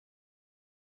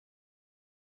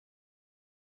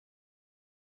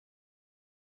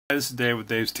This is Dave with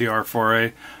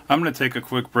DavesTR4A. I'm going to take a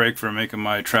quick break from making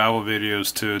my travel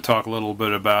videos to talk a little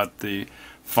bit about the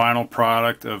final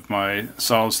product of my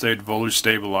solid-state voltage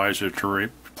stabilizer to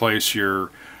replace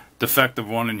your defective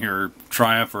one in your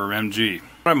Triumph or MG.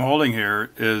 What I'm holding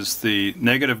here is the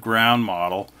negative ground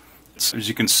model. As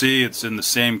you can see, it's in the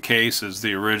same case as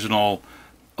the original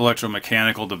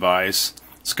electromechanical device.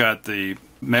 It's got the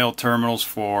male terminals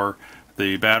for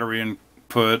the battery input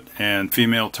and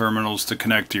female terminals to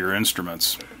connect to your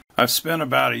instruments. I've spent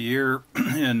about a year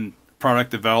in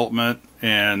product development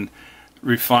and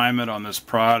refinement on this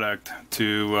product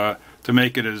to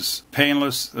make it as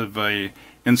painless of a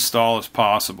install as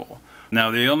possible.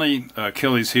 Now, the only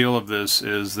Achilles heel of this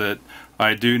is that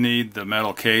I do need the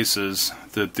metal cases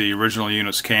that the original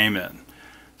units came in.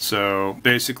 So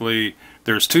basically,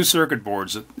 there's two circuit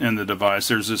boards in the device.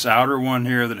 There's this outer one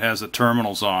here that has the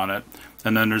terminals on it,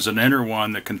 and then there's an inner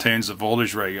one that contains the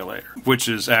voltage regulator, which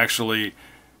is actually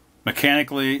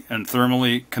mechanically and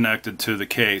thermally connected to the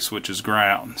case, which is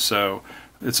ground. So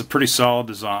it's a pretty solid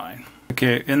design.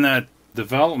 Okay, in that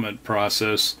development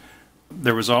process,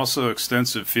 there was also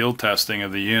extensive field testing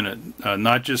of the unit,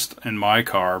 not just in my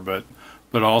car, but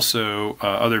also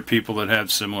other people that had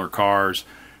similar cars.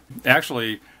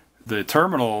 Actually, the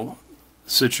terminal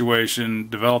situation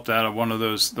developed out of one of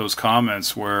those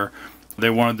comments where they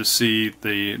wanted to see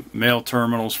the male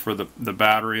terminals for the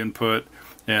battery input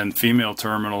and female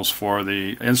terminals for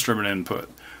the instrument input.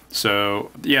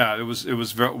 So yeah, it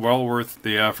was well worth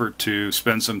the effort to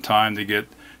spend some time to get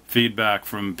feedback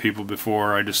from people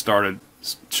before I just started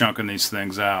chunking these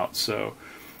things out. So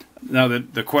now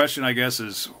the question, I guess,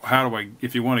 is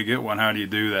if you want to get one, how do you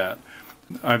do that?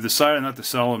 I've decided not to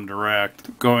sell them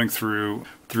direct, going through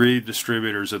 3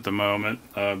 distributors at the moment.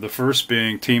 The first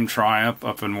being Team Triumph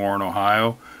up in Warren,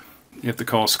 Ohio. You have to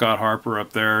call Scott Harper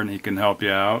up there and he can help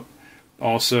you out.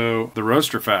 Also, the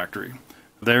Roadster Factory.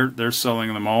 They're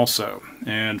selling them also.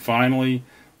 And finally,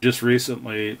 just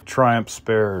recently, Triumph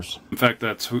Spares. In fact,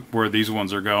 that's where these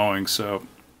ones are going. So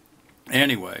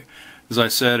anyway, as I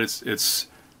said, it's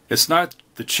not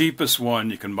the cheapest one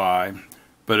you can buy,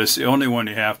 but it's the only one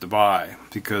you have to buy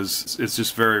because it's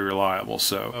just very reliable.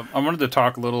 So I wanted to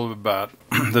talk a little bit about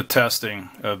the testing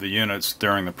of the units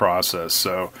during the process.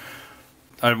 So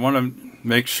I want to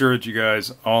make sure that you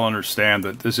guys all understand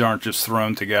that these aren't just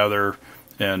thrown together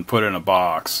and put in a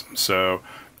box. So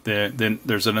then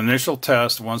there's an initial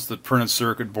test once the printed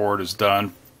circuit board is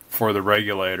done for the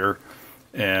regulator,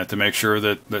 and to make sure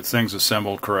that things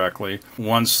assembled correctly.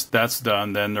 Once that's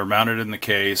done, then they're mounted in the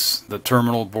case. The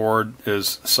terminal board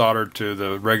is soldered to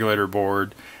the regulator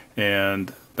board,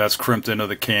 and that's crimped into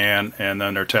the can, and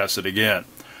then they're tested again.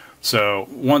 So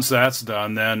once that's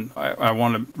done, then I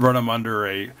want to run them under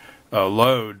a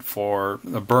load for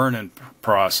a burn-in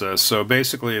process. So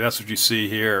basically, that's what you see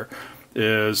here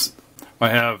is I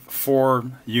have 4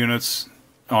 units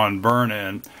on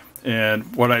burn-in,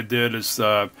 and what I did is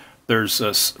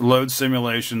there's load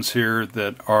simulations here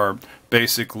that are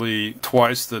basically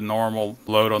twice the normal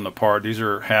load on the part. These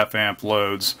are half-amp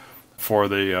loads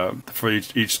for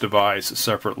each device, a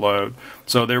separate load.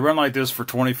 So they run like this for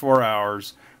 24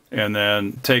 hours, and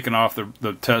then taken off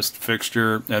the test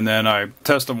fixture, and then I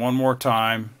test them one more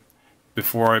time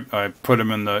before I put them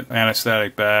in the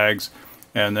anesthetic bags,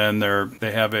 and then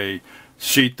they have a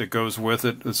sheet that goes with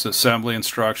it. It's assembly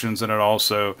instructions, and it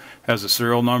also has a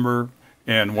serial number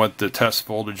and what the test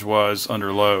voltage was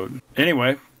under load.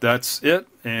 Anyway, that's it,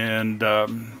 and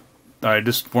I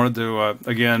just wanted to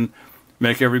again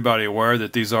make everybody aware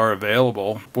that these are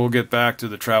available. We'll get back to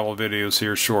the travel videos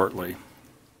here shortly.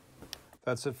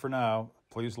 That's it for now.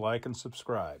 Please like and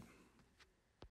subscribe.